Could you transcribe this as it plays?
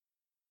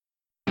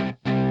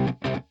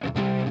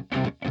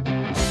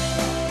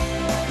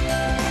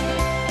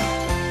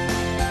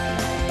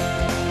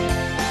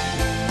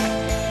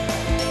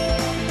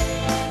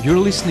You're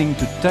listening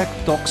to Tech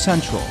Talk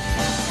Central.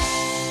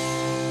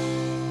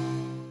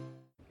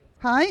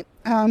 Hi,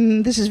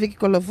 this is Vicky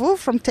Colavo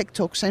from Tech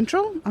Talk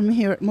Central. I'm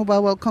here at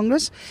Mobile World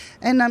Congress,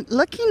 and I'm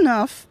lucky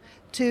enough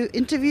to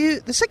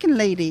interview the second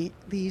lady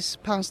these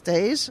past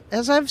days.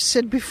 As I've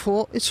said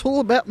before, it's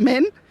all about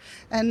men,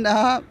 and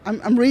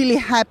I'm really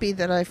happy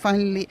that I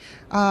finally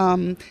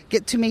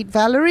get to meet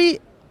Valerie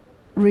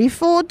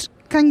Rieford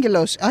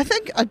Cangelos. I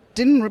think I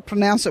didn't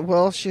pronounce it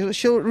well.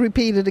 She'll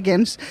repeat it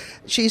again.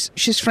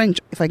 She's French,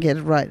 if I get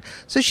it right.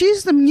 So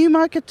she's the new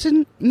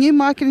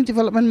marketing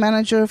development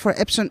manager for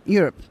Epson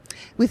Europe,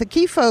 with a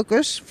key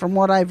focus, from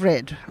what I've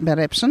read about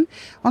Epson,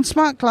 on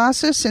smart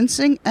glasses,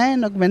 sensing,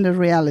 and augmented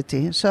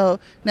reality. So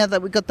now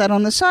that we got that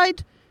on the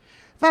side,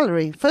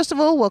 Valerie, first of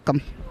all,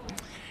 welcome.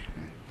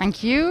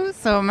 Thank you.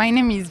 So my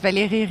name is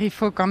Valérie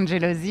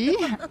Rieford-Cangelosi,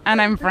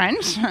 and I'm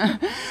French.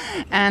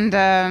 And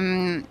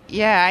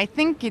I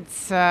think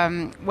it's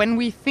when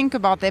we think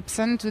about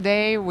Epson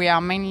today, we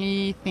are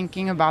mainly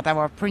thinking about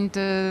our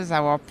printers,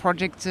 our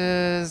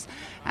projectors,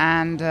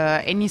 and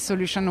any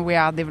solution we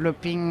are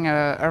developing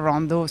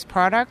around those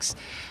products.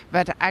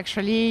 But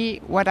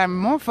actually, what I'm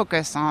more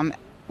focused on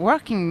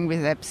working with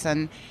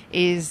Epson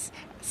is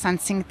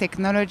sensing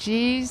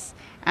technologies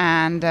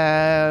and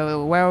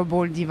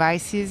wearable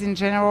devices in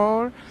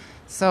general.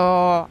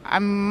 So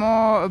I'm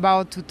more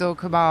about to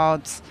talk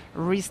about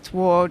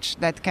wristwatch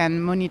that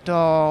can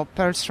monitor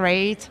pulse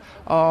rate,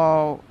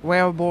 or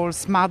wearable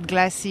smart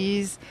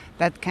glasses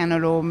that can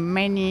allow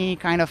many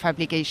kind of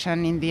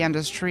application in the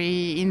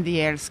industry, in the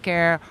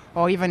healthcare,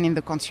 or even in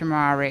the consumer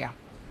area.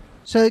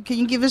 So can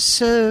you give us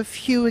a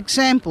few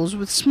examples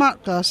with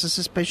smart glasses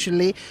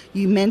especially?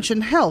 You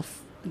mentioned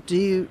health.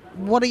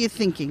 What are you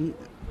thinking?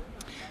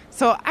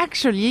 So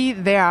actually,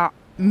 there are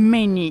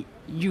many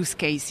use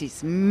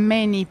cases,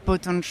 many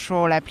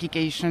potential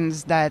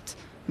applications that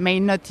may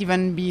not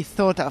even be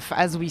thought of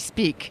as we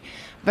speak.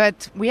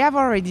 But we have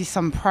already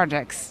some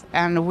projects,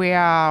 and we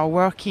are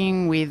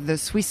working with the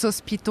Swiss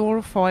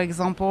Hospital, for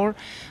example,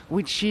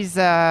 which is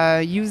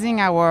using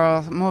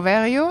our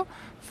Moverio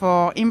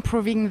for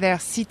improving their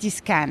CT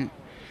scan.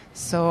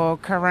 So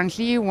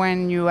currently,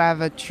 when you have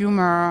a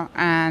tumor,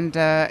 and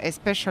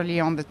especially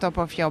on the top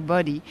of your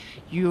body,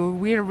 you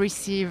will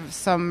receive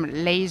some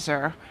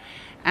laser,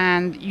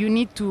 and you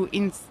need to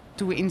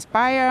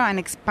inspire and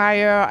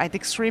expire at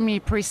extremely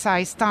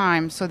precise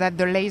time so that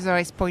the laser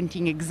is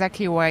pointing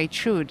exactly where it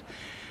should.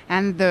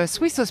 And the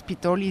Swiss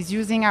Hospital is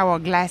using our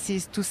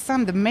glasses to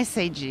send the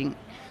messaging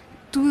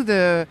to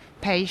the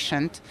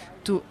patient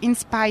to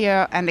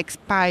inspire and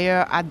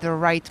expire at the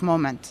right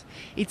moment.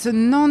 It's a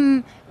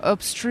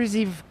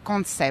non-obtrusive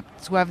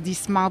concept to have these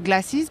smart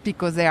glasses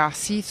because they are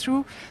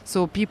see-through,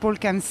 so people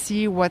can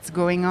see what's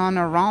going on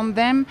around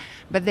them,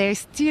 but they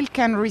still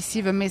can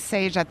receive a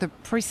message at a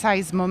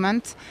precise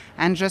moment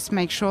and just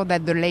make sure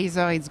that the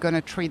laser is going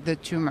to treat the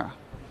tumor.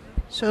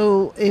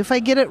 So if I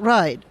get it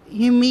right,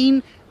 you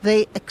mean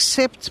they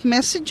accept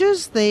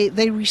messages, they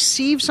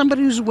receive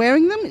somebody who's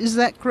wearing them, is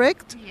that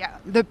correct? Yeah,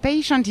 the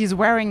patient is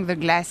wearing the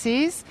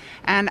glasses,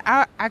 and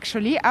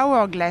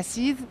our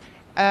glasses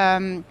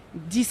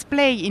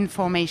display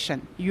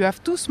information. You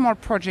have two small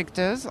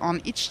projectors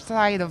on each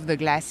side of the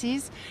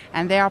glasses,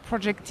 and they are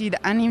projected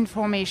an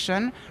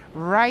information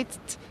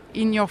right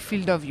in your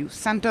field of view,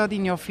 centered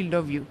in your field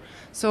of view.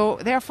 So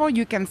therefore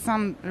you can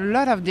send a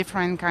lot of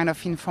different kind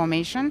of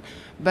information,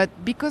 but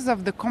because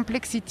of the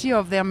complexity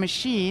of their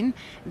machine,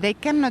 they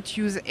cannot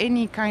use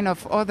any kind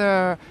of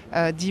other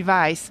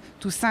device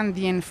to send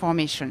the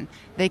information.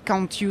 They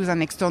can't use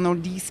an external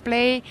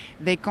display.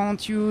 They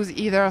can't use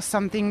either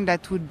something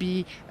that would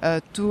be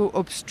too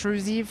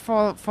obtrusive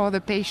for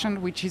the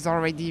patient, which is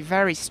already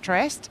very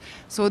stressed.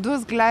 So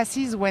those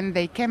glasses, when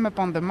they came up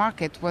on the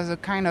market, was a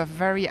kind of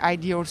very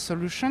ideal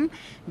solution,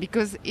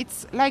 because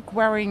it's like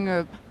wearing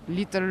a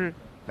little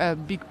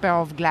big pair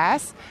of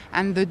glass,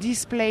 and the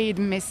displayed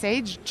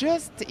message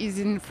just is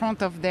in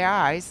front of their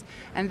eyes,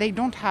 and they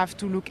don't have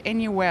to look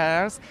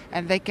anywhere else,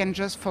 and they can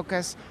just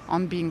focus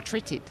on being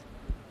treated.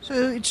 So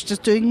it's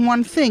just doing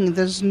one thing.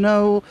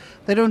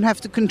 They don't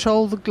have to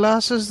control the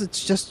glasses.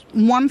 It's just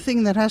one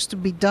thing that has to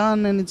be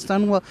done, and it's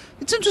done well.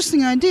 It's an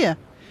interesting idea.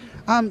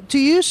 Do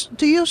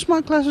your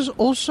smart glasses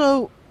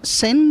also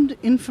send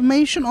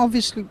information?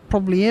 Obviously,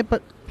 probably, yeah,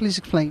 but please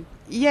explain.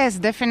 Yes,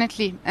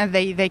 definitely.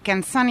 They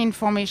can send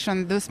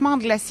information. The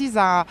smart glasses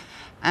are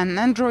an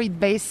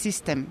Android-based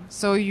system.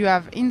 So you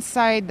have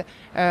inside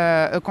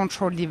a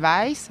control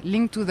device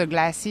linked to the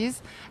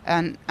glasses,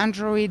 an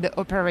Android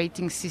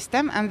operating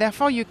system, and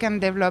therefore you can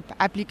develop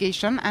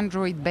application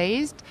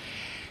Android-based.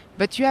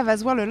 But you have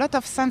as well a lot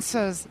of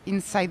sensors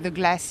inside the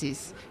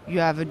glasses. You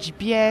have a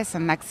GPS,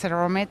 an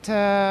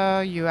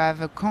accelerometer, you have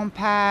a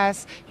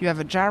compass, you have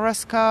a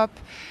gyroscope,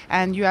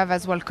 and you have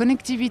as well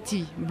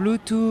connectivity,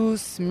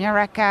 Bluetooth,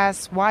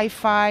 Miracast,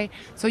 Wi-Fi,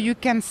 so you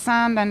can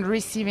send and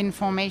receive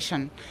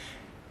information.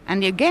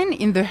 And again,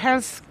 in the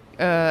health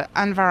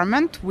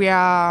environment, we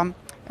are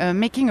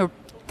making a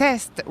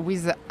test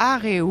with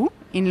Areu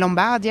in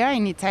Lombardia,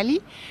 in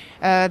Italy,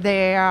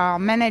 They are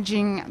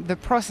managing the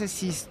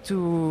processes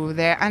to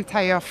their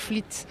entire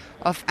fleet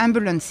of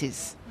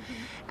ambulances.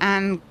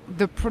 And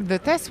the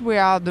test we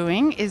are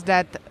doing is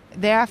that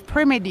they have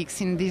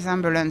paramedics in these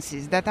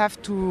ambulances that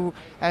have to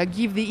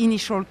give the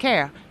initial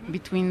care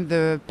between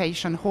the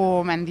patient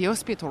home and the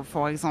hospital,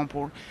 for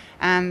example.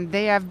 And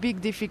they have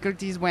big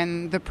difficulties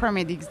when the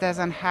paramedics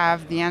doesn't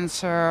have the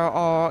answer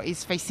or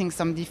is facing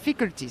some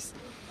difficulties.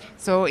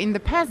 So in the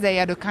past, they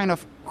had a kind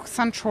of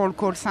central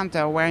call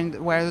center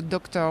where the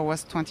doctor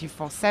was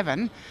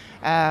 24/7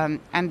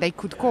 and they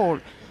could call.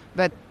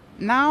 But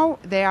now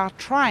they are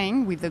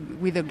trying with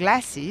the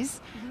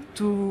glasses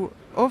to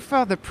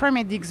offer the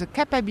paramedics the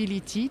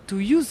capability to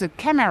use a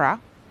camera,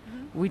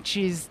 which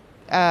is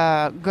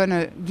going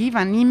to give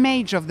an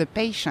image of the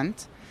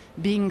patient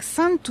being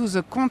sent to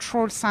the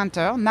control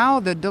center. Now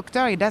the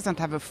doctor, he doesn't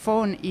have a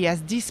phone, he has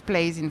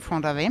displays in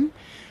front of him,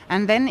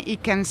 and then he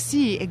can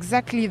see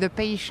exactly the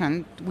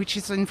patient, which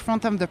is in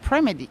front of the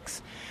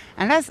paramedics.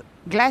 And as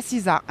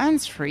glasses are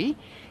hands-free,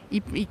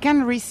 he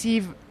can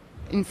receive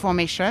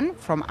information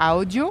from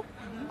audio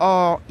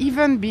or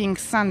even being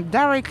sent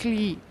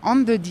directly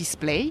on the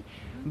display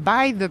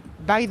by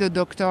the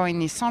doctor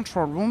in his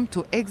central room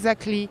to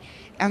exactly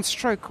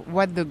instruct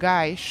what the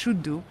guy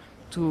should do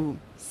to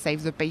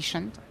save the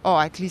patient,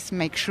 or at least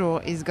make sure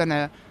he's going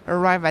to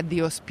arrive at the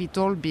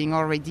hospital being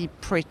already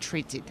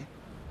pre-treated.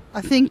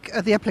 I think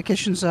the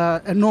applications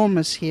are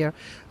enormous here.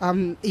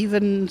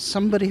 Even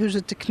somebody who's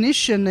a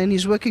technician and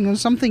is working on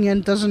something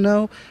and doesn't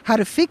know how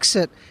to fix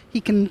it,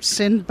 he can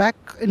send back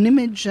an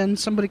image and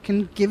somebody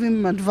can give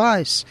him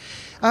advice.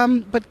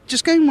 But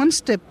just going one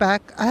step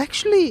back, I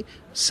actually,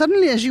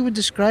 suddenly as you were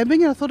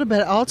describing it, I thought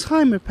about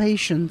Alzheimer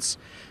patients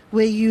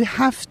where you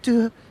have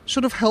to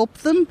sort of help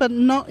them but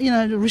not,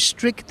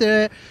 restrict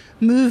their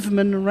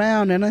movement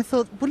around. And I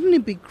thought, wouldn't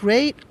it be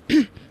great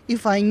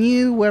if I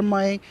knew where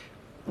my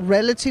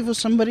relative or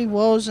somebody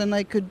was and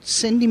I could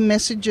send him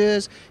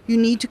messages, you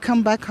need to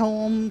come back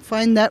home,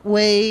 find that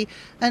way.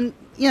 And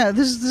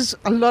there's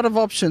a lot of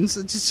options.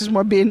 This is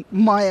more being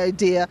my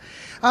idea.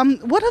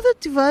 What other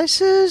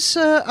devices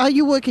are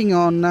you working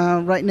on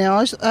right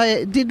now?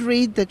 I did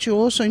read that you're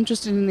also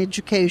interested in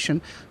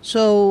education.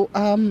 So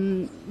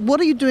what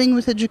are you doing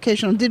with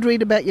education? I did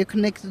read about your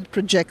connected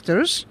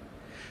projectors.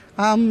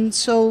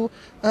 So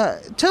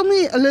tell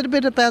me a little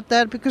bit about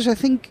that, because I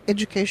think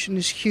education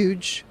is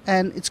huge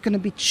and it's going to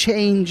be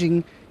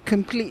changing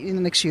completely in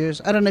the next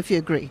years. I don't know if you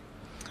agree.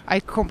 I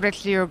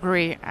completely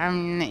agree.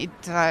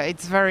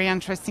 It's very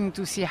interesting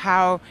to see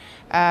how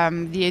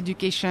the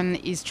education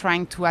is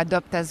trying to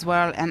adopt as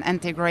well and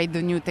integrate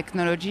the new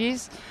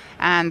technologies.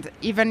 And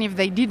even if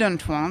they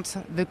didn't want,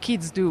 the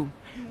kids do.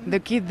 The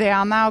kids, they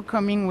are now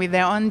coming with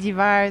their own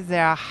device. They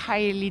are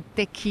highly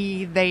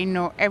techy. They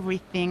know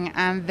everything,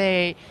 and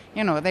they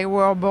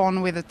were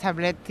born with a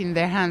tablet in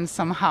their hands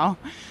somehow.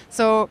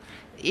 So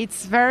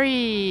it's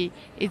very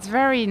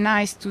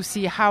nice to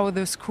see how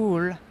the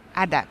school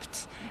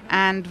adapts.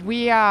 And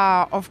we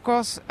are, of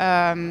course,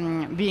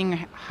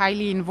 being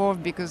highly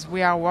involved because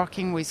we are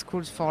working with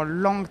schools for a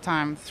long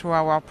time through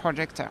our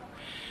projector.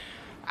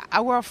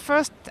 Our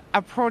first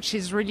approach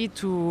is really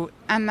to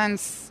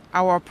enhance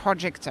our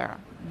projector,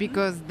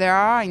 because they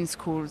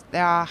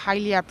are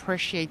highly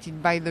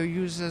appreciated by the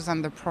users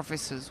and the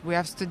professors. We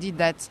have studied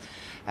that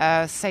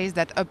says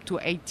that up to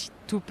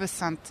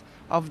 82%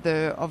 of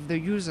the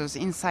users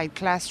inside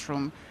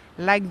classroom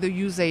like the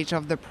usage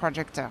of the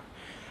projector.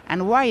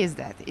 And why is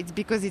that? It's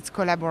because it's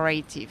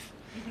collaborative.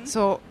 Mm-hmm.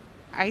 So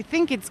I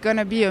think it's going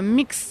to be a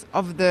mix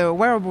of the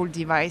wearable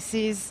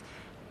devices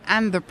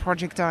and the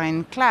projector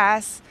in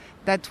class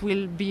that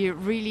will be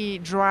really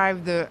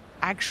drive the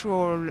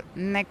actual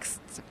next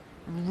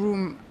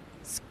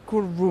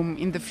school room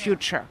in the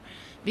future.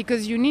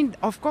 Because you need,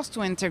 of course,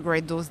 to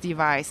integrate those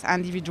devices,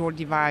 individual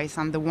device,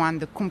 and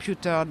the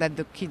computer that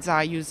the kids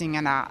are using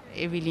and are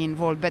heavily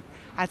involved. But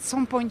at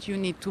some point, you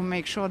need to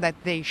make sure that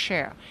they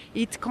share.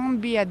 It can't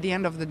be at the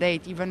end of the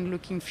day, even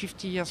looking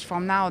 50 years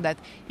from now, that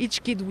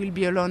each kid will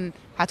be alone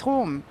at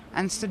home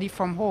and study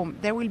from home.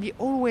 There will be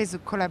always a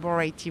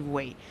collaborative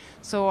way.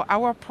 So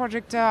our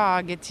projectors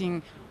are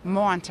getting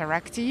more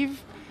interactive,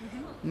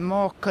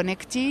 more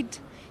connected.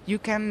 You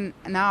can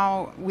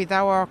now, with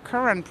our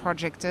current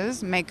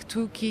projectors, make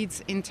two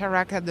kids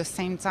interact at the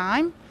same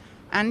time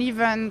and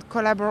even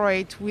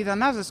collaborate with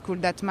another school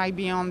that might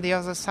be on the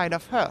other side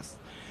of Earth.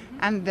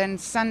 And then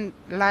send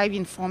live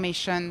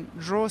information,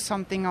 draw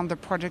something on the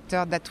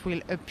projector that will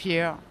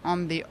appear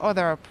on the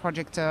other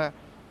projector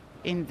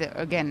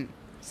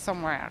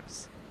somewhere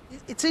else.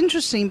 It's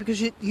interesting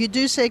because you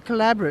do say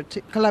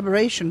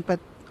collaboration, but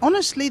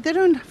honestly, they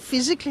don't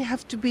physically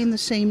have to be in the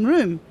same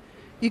room.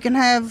 You can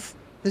have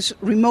this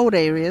remote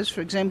areas.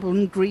 For example,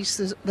 in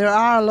Greece, there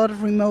are a lot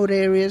of remote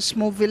areas,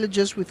 small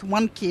villages with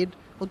one kid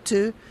or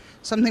two,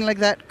 something like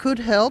that could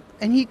help.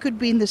 And he could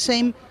be in the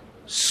same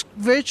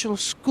virtual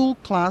school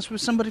class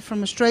with somebody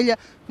from Australia,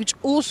 which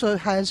also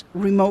has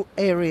remote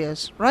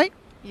areas, right?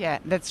 Yeah,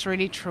 that's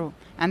really true.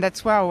 And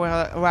that's where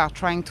we're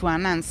trying to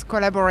enhance.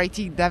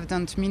 Collaborative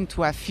doesn't mean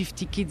to have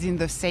 50 kids in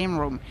the same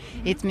room.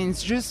 It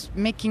means just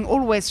making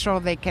always sure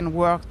they can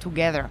work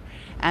together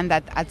and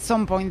that at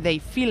some point they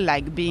feel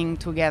like being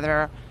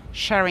together,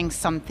 sharing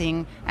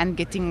something and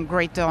getting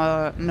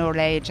greater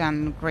knowledge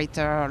and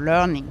greater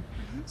learning.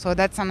 So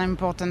that's an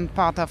important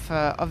part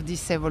of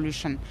this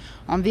evolution.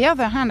 On the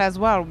other hand as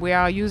well, we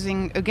are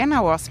using again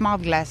our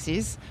smart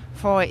glasses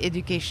for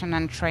education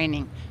and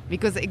training,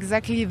 because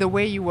exactly the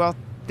way you were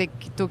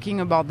talking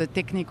about the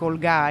technical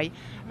guy,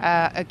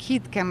 a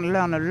kid can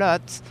learn a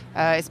lot,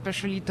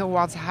 especially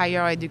towards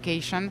higher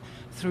education,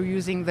 through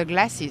using the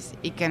glasses.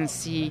 He can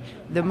see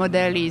the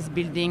model is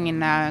building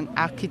in an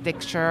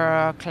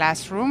architecture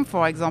classroom,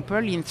 for example,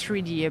 in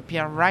 3D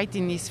appear right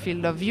in his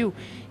field of view.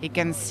 He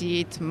can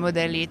see it,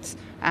 model it,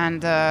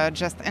 and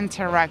just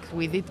interact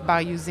with it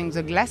by using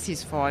the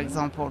glasses, for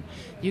example.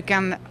 You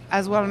can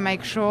as well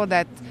make sure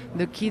that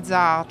the kids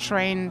are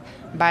trained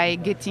by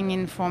getting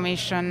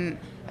information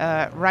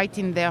right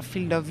in their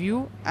field of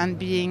view and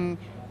being,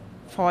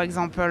 for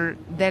example,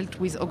 dealt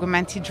with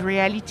augmented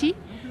reality.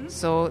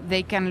 So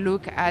they can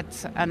look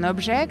at an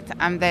object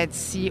and then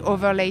see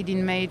overlaid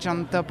image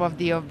on top of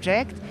the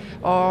object,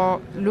 or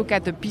look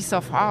at a piece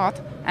of art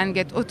and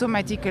get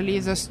automatically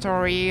the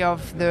story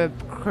of the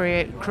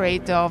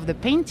creator of the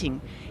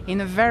painting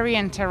in a very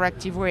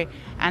interactive way.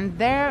 And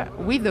there,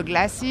 with the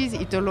glasses,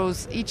 it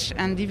allows each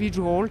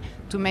individual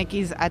to make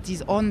at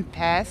his own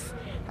pace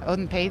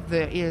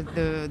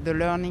the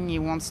learning he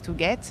wants to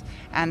get.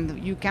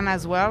 And you can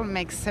as well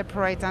make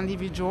separate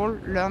individual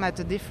learn at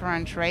a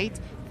different rate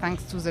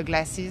thanks to the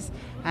glasses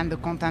and the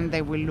content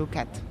they will look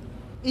at.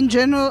 In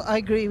general, I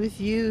agree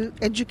with you.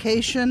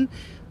 Education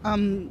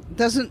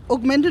doesn't,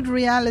 augmented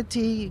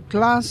reality,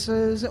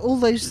 glasses, all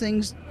those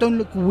things don't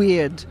look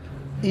weird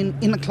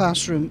in a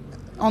classroom.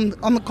 On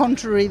the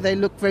contrary, they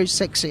look very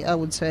sexy, I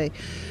would say,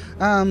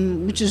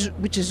 which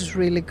is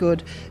really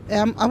good.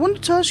 I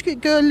wanted to ask you,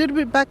 go a little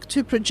bit back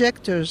to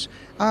projectors.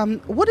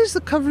 What is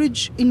the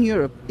coverage in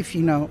Europe, if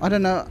you know? I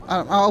don't know.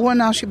 I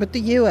won't ask you about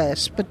the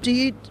US, but do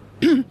you...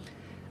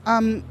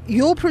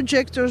 your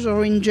projectors,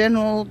 or in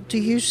general, do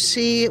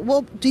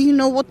you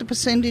know what the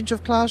percentage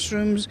of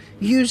classrooms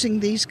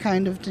using these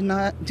kind of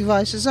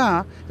devices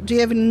are? Do you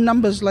have any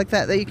numbers like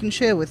that you can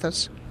share with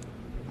us?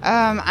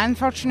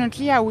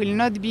 Unfortunately, I will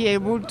not be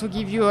able to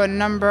give you a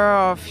number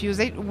of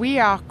usage. We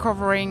are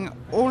covering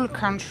all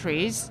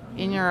countries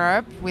in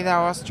Europe with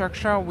our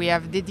structure. We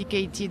have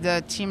dedicated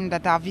a team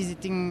that are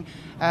visiting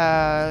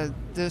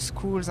the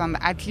schools and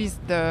at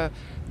least the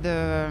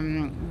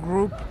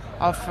group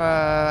of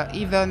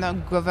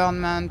even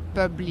government,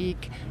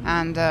 public,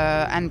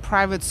 and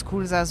private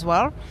schools as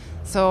well.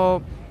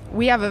 So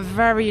we have a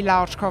very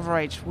large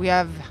coverage. We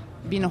have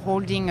been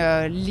holding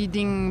a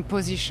leading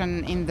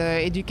position in the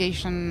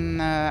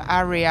education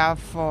area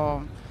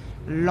for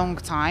a long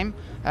time.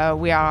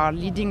 We are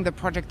leading the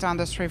projector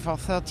industry for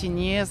 13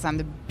 years, and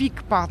a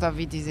big part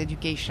of it is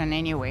education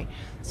anyway.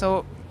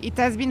 So it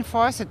has been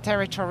for us a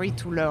territory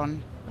to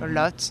learn a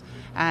lot,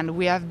 and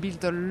we have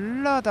built a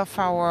lot of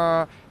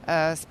our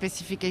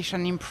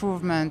specification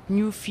improvement,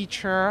 new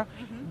feature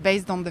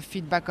based on the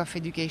feedback of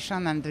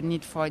education and the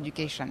need for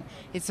education.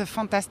 It's a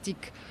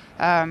fantastic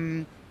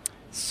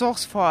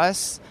source for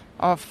us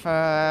of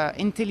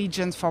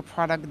intelligence for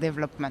product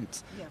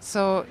development. Yes.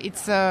 So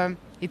it's a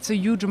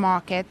huge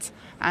market,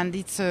 and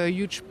it's a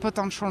huge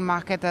potential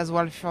market as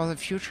well for the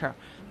future.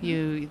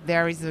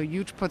 There is a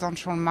huge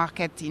potential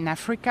market in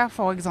Africa,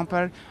 for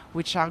example,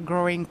 which are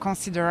growing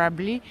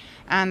considerably,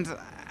 and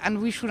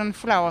we shouldn't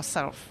fool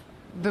ourselves.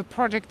 The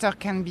projector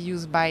can be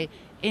used by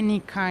any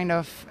kind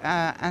of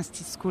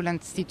school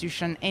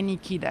institution, any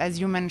kid.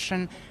 As you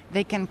mentioned,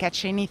 they can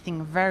catch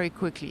anything very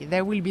quickly.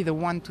 They will be the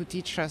one to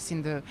teach us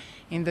in the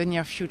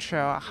near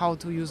future how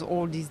to use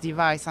all these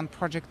devices, and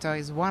projector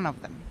is one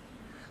of them.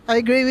 I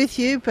agree with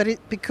you, but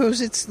because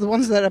it's the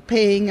ones that are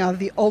paying are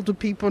the older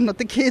people, not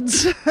the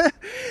kids.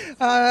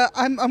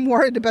 I'm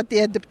worried about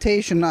the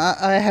adaptation.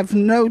 I have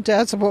no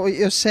doubts about what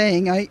you're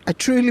saying. I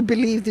truly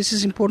believe this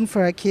is important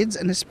for our kids,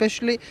 and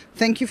especially,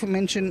 thank you for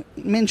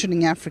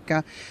mentioning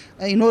Africa.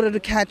 In order to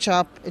catch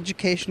up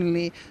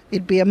educationally,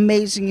 it'd be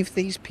amazing if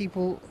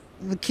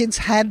the kids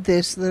had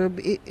this.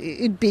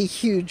 It'd be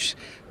huge,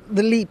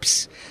 the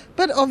leaps.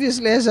 But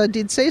obviously, as I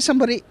did say,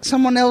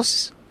 someone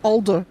else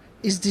older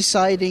is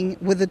deciding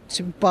whether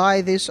to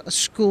buy this a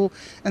school,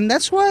 and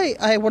that's why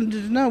I wanted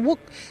to know,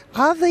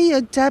 are they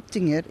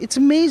adapting it? It's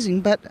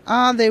amazing, but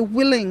are they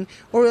willing,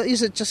 or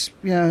is it just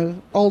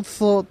old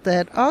thought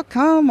that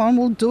come on,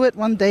 we'll do it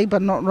one day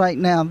but not right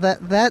now?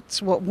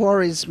 That's what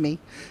worries me,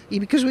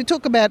 because we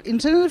talk about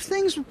Internet of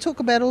Things, we talk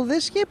about all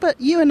this,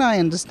 but you and I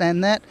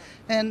understand that,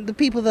 and the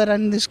people that are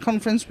in this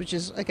conference, which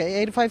is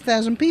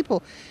 85,000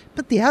 people,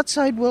 but the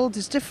outside world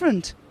is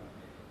different.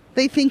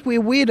 They think we're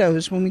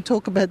weirdos when we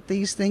talk about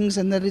these things,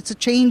 and that it's a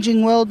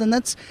changing world, and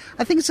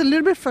I think it's a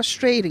little bit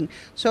frustrating.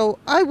 So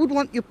I would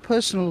want your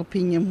personal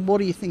opinion.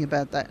 What do you think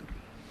about that?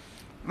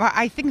 Well,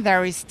 I think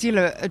there is still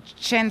a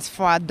chance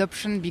for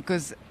adoption,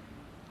 because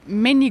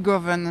many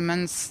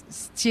governments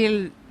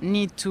still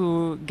need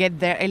to get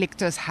their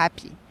electors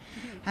happy.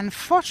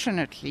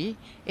 Unfortunately,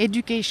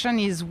 education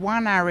is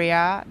one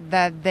area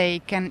that they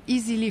can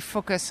easily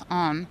focus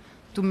on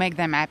to make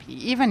them happy,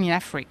 even in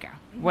Africa,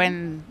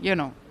 when,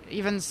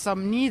 even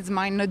some needs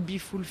might not be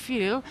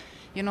fulfilled.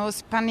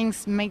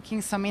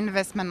 Making some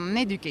investment on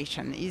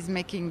education is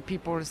making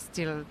people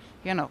still,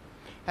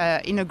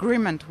 in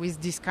agreement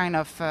with this kind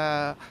of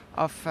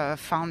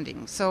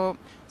funding. So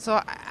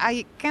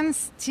I can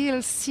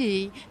still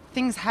see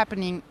things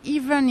happening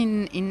even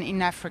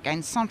in Africa,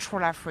 in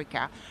Central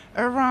Africa,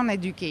 around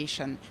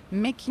education,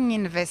 making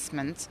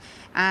investments,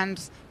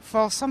 and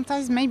for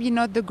sometimes maybe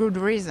not the good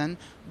reason,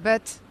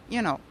 but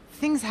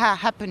things are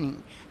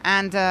happening.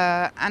 And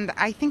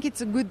I think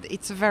it's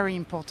a very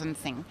important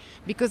thing,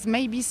 because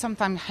maybe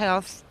sometimes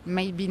health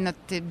may be not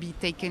be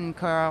taken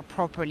care of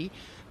properly.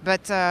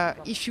 But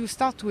if you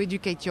start to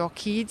educate your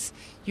kids,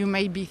 you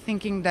may be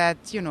thinking that,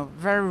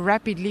 very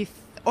rapidly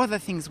other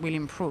things will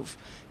improve,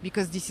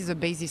 because this is a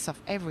basis of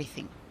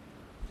everything.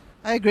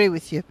 I agree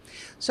with you.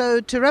 So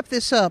to wrap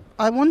this up,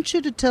 I want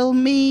you to tell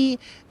me,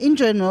 in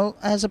general,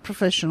 as a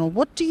professional,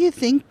 what do you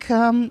think,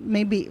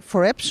 maybe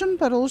for Epson,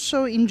 but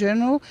also in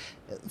general,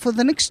 for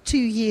the next 2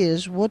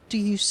 years, what do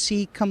you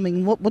see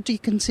coming? What do you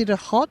consider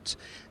hot?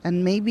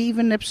 And maybe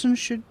even Epson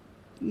should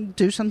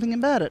do something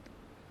about it.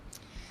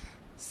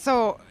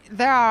 So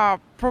there are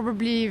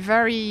probably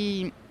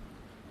very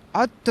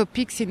hot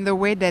topics in the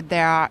way that they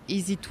are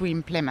easy to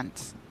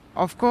implement.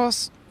 Of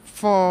course,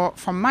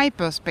 from my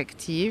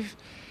perspective,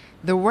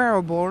 the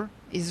wearable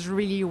is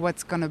really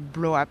what's going to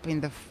blow up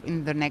in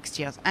the next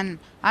years. And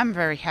I'm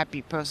very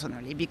happy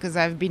personally, because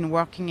I've been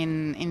working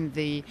in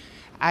the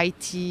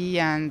IT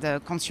and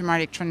consumer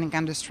electronic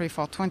industry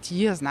for 20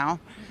 years now.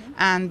 Mm-hmm.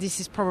 And this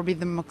is probably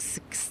the most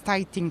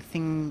exciting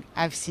thing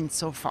I've seen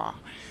so far.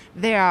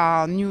 There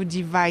are new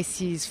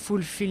devices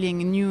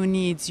fulfilling new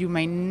needs you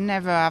may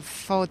never have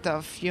thought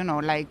of,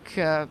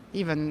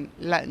 even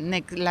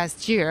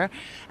last year,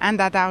 and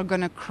that are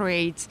going to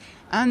create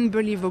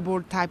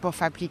unbelievable type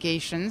of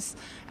applications.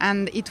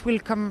 And it will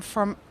come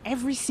from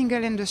every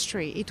single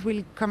industry. It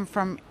will come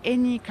from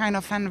any kind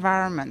of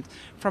environment.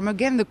 From,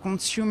 again, the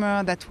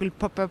consumer that will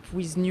pop up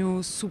with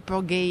new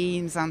super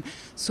games and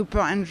super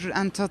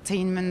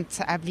entertainment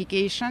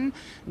application,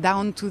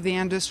 down to the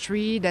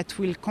industry that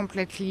will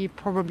completely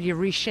probably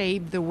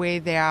reshape the way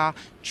they are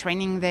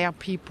training their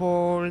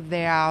people,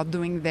 they are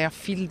doing their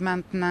field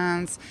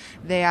maintenance,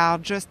 they are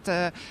just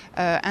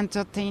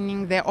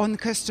entertaining their own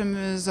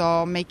customers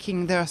or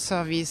making their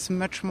service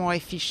much more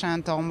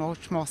efficient or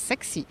much more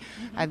sexy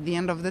at the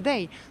end of the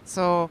day.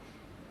 So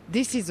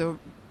this is a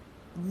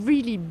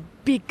really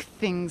big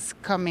things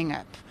coming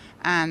up,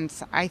 and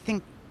I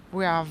think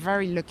we are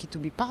very lucky to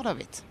be part of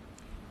it.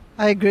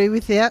 I agree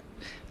with that.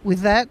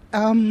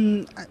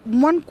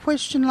 One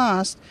question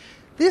last.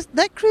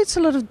 That creates a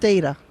lot of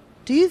data.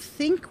 Do you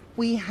think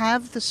we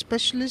have the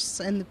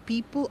specialists and the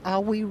people? Are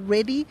we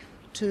ready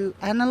to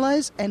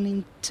analyze and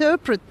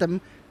interpret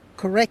them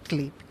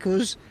correctly?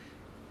 Because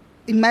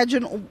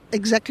imagine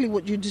exactly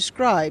what you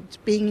described,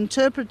 being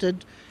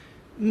interpreted,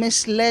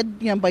 misled,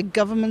 by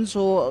governments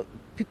or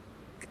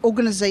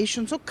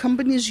organizations or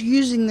companies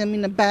using them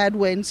in a bad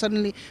way, and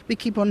suddenly we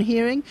keep on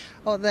hearing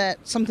that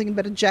something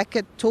about a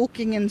jacket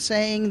talking and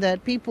saying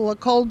that people are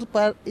cold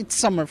but it's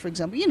summer, for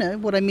example. You know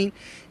what I mean?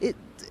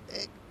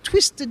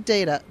 Twisted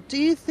data.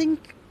 Do you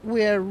think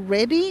we're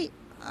ready?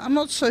 I'm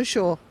not so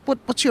sure.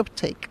 What's your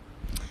take?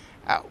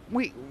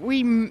 We're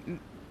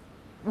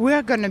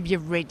going to be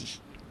ready.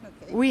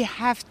 Okay. We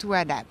have to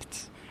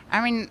adapt. I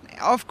mean,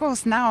 of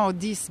course, now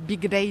this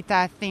big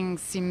data thing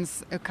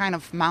seems a kind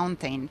of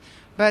mountain.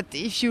 But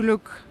if you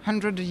look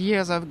 100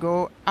 years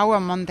ago, our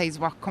mountains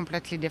were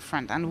completely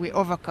different and we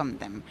overcome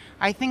them.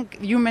 I think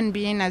human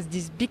being has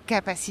this big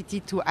capacity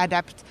to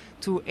adapt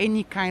to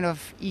any kind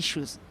of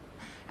issues.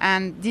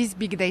 And this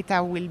big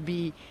data will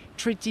be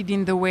treated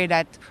in the way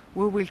that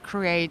we will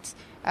create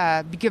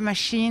a bigger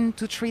machine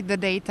to treat the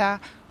data.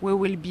 We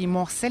will be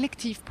more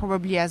selective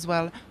probably as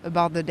well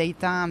about the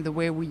data and the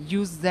way we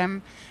use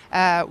them.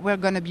 We're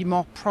going to be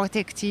more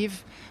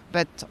protective.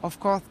 But of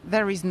course,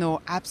 there is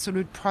no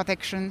absolute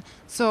protection.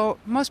 So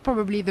most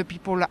probably the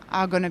people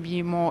are going to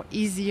be more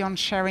easy on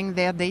sharing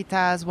their data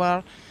as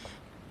well.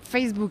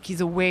 Facebook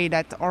is a way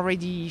that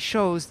already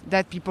shows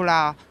that people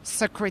are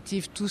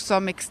secretive to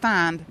some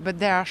extent, but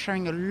they are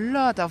sharing a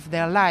lot of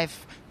their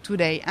life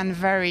today and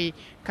very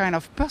kind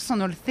of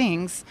personal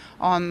things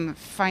on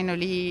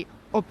finally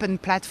open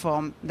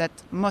platform that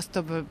most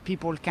of the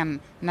people can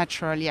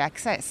naturally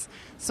access.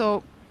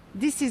 So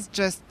this is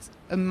just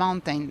a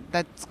mountain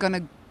that's going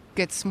to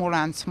get smaller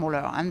and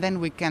smaller, and then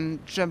we can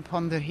jump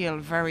on the hill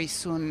very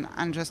soon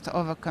and just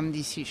overcome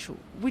this issue,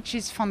 which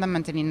is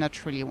fundamentally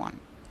not really one.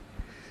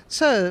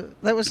 So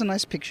that was a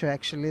nice picture,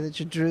 actually, that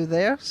you drew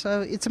there.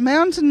 So it's a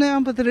mountain now,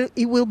 but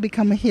it will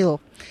become a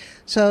hill.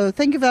 So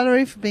thank you,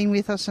 Valerie, for being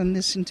with us on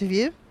this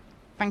interview.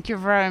 Thank you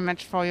very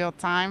much for your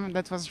time.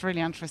 That was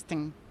really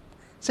interesting.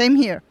 Same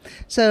here.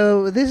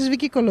 So this is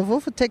Vicky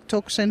Kolovo for Tech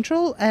Talk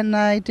Central, and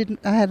I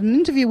had an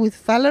interview with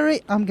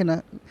Valerie. I'm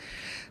gonna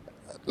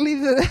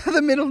leave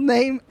the middle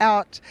name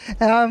out,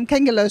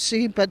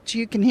 Kangalosi, but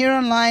you can hear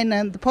online,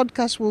 and the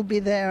podcast will be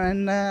there,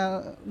 and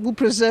we'll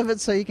preserve it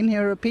so you can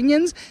hear her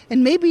opinions.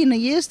 And maybe in a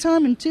year's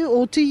time, in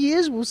 2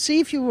 years, we'll see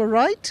if you were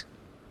right,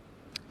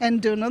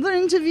 and do another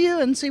interview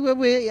and see where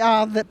we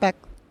are back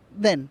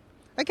then.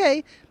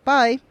 Okay,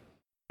 bye.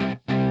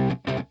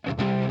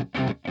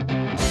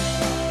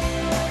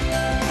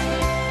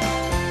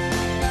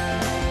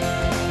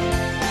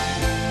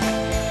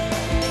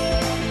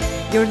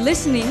 You're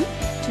listening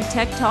to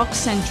Tech Talk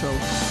Central.